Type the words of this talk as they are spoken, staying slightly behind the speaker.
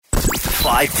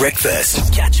5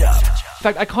 Breakfast. Catch up. In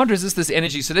fact, I can't resist this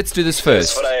energy, so let's do this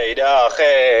first. Vrydag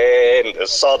en dis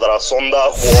Saterdag,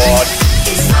 Sondag, what?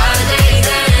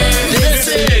 This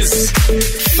is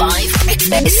 5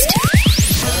 Breakfast.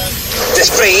 Dis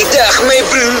Vrydag, my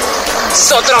broer.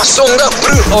 Saterdag, Sondag,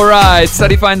 broer. All right,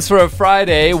 study finds for a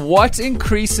Friday. What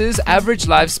increases average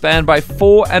lifespan by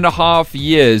 4.5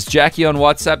 years? Jackie on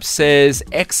WhatsApp says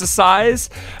exercise.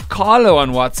 Carlo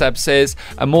on WhatsApp says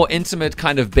a more intimate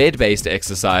kind of bed-based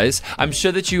exercise. I'm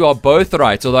sure that you are both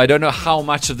right, although I don't know how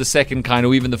much of the second kind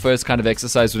or even the first kind of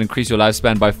exercise would increase your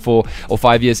lifespan by 4 or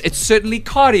 5 years. It's certainly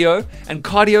cardio, and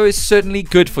cardio is certainly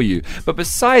good for you. But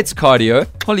besides cardio,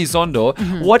 Holly Zondo,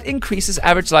 what increases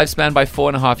average lifespan by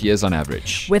 4.5 years on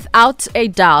average? Without a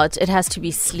doubt, it has to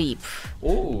be sleep.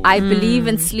 Ooh. I believe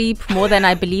in sleep more than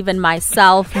I believe in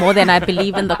myself, more than I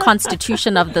believe in the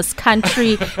constitution of this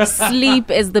country.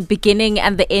 Sleep is the beginning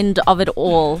and the end of it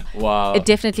all. Wow. It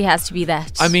definitely has to be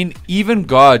that. I mean, even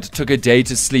God took a day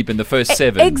to sleep in the first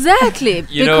 7. Exactly.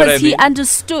 You know what I because he mean?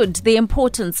 understood the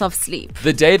importance of sleep.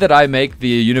 The day that I make the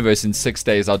universe in 6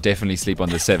 days, I'll definitely sleep on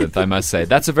the 7th, I must say.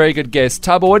 That's a very good guess.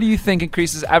 Tabo, what do you think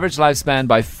increases average lifespan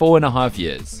by 4.5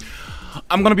 years?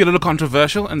 I'm going to be a little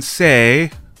controversial and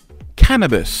say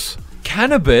cannabis.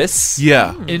 Cannabis?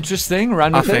 Yeah. Interesting.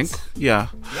 Run I with think. it. Yeah.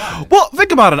 Well,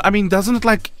 think about it. I mean, doesn't it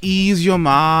like ease your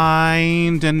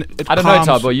mind and it I don't know,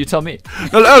 calms- Tabo. You tell me.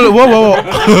 Whoa, whoa, whoa.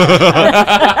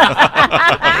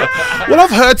 Well,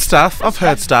 I've heard stuff.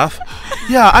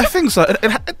 Yeah, I think so.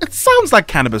 It sounds like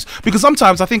cannabis because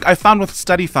sometimes I think I found with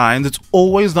study finds it's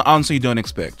always the answer you don't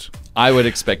expect. I would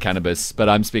expect cannabis, but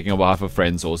I'm speaking on behalf of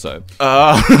friends also.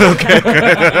 Okay.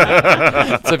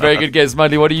 It's a very good guess.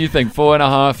 Mudley, what do you think?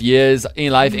 4.5 years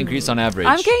in life increase on average?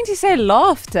 I'm going to say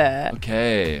laughter,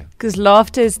 Okay. because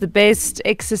laughter is the best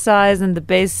exercise and the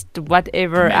best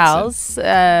whatever else.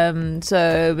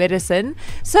 So medicine.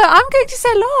 So I'm going to say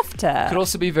laughter. Could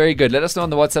also be very good. Let us know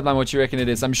on the WhatsApp line what you reckon it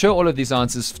is. I'm sure all of these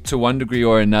answers, to one degree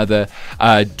or another,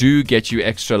 do get you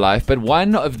extra life. But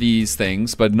one of these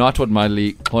things, but not what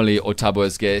Mudley, Holly, or Tabo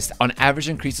has guessed, on average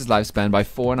increases lifespan by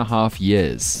 4.5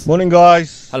 years. Morning,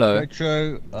 guys. Hello. Great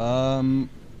show.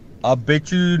 I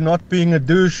bet you not being a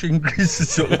douche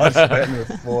increases your lifespan with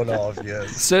 4.5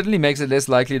 years. Certainly makes it less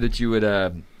likely that you would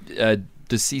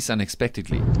decease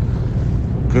unexpectedly.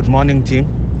 Good morning, team.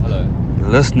 Hello.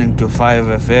 Listening to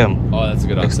 5FM Oh, that's a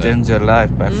good answer. extends your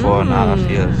life by 4.5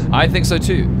 years. I think so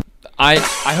too. I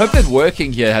hope that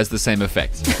working here has the same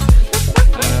effect.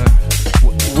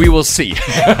 We will see.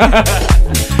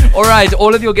 All right,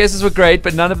 all of your guesses were great,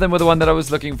 but none of them were the one that I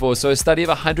was looking for. So a study of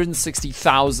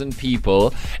 160,000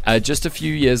 people just a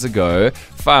few years ago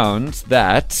found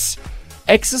that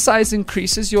exercise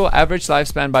increases your average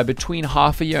lifespan by between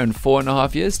half a year and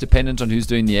 4.5 years, dependent on who's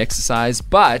doing the exercise.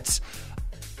 But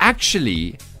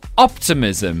actually,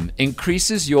 optimism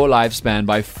increases your lifespan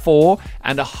by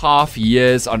 4.5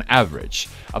 years on average.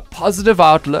 A positive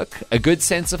outlook, a good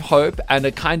sense of hope, and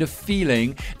a kind of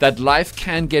feeling that life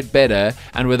can get better,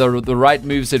 and with the right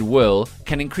moves it will,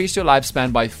 can increase your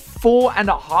lifespan by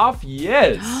 4.5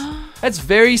 years. That's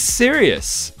very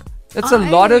serious. That's a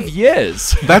lot of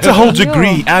years. That's a whole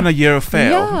degree and a year of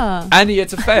fail. Yeah. And you had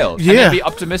to fail. Yeah. And then be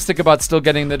optimistic about still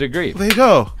getting the degree. There you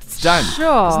go. It's done.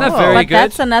 Sure. Isn't that very But good?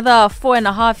 that's another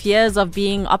 4.5 years of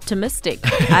being optimistic.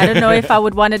 I don't know if I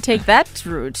would want to take that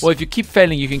route. Well, if you keep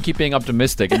failing, you can keep being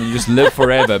optimistic and you just live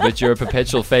forever, but you're a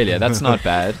perpetual failure. That's not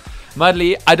bad.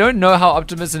 Mudley, I don't know how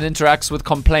optimism interacts with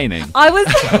complaining. I was.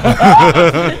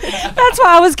 That's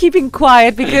why I was keeping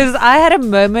quiet, because I had a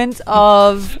moment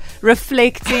of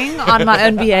reflecting on my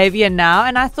own behavior now,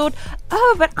 and I thought,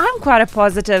 oh, but I'm quite a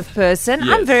positive person. Yes.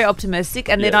 I'm very optimistic,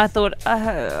 and then Yes. I thought,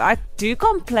 I do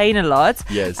complain a lot.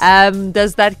 Yes.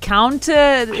 Does that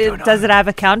counter? Does it have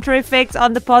a counter effect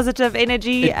on the positive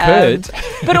energy? It could.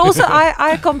 But also,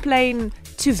 I complain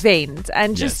to vent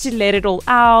and just Yes. to let it all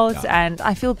out, Yeah. and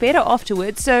I feel better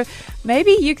afterwards. So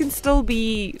maybe you can still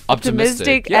be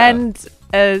Optimistic, optimistic yeah. and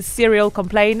a serial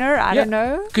complainer. I don't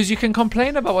know. Because you can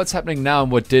complain about what's happening now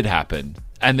and what did happen.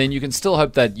 And then you can still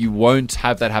hope that you won't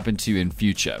have that happen to you in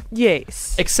future.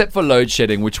 Yes. Except for load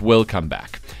shedding, which will come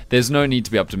back. There's no need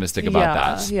to be optimistic about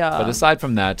Yeah, that. yeah. But aside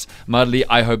from that, Mudley,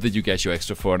 I hope that you get your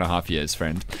extra 4.5 years,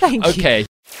 friend. Thank you. Okay.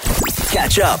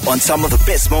 Catch up on some of the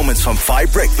best moments from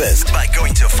 5 Breakfast by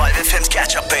going to 5FM's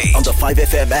catch-up page on the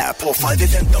 5FM app or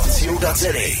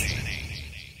 5FM.co.za.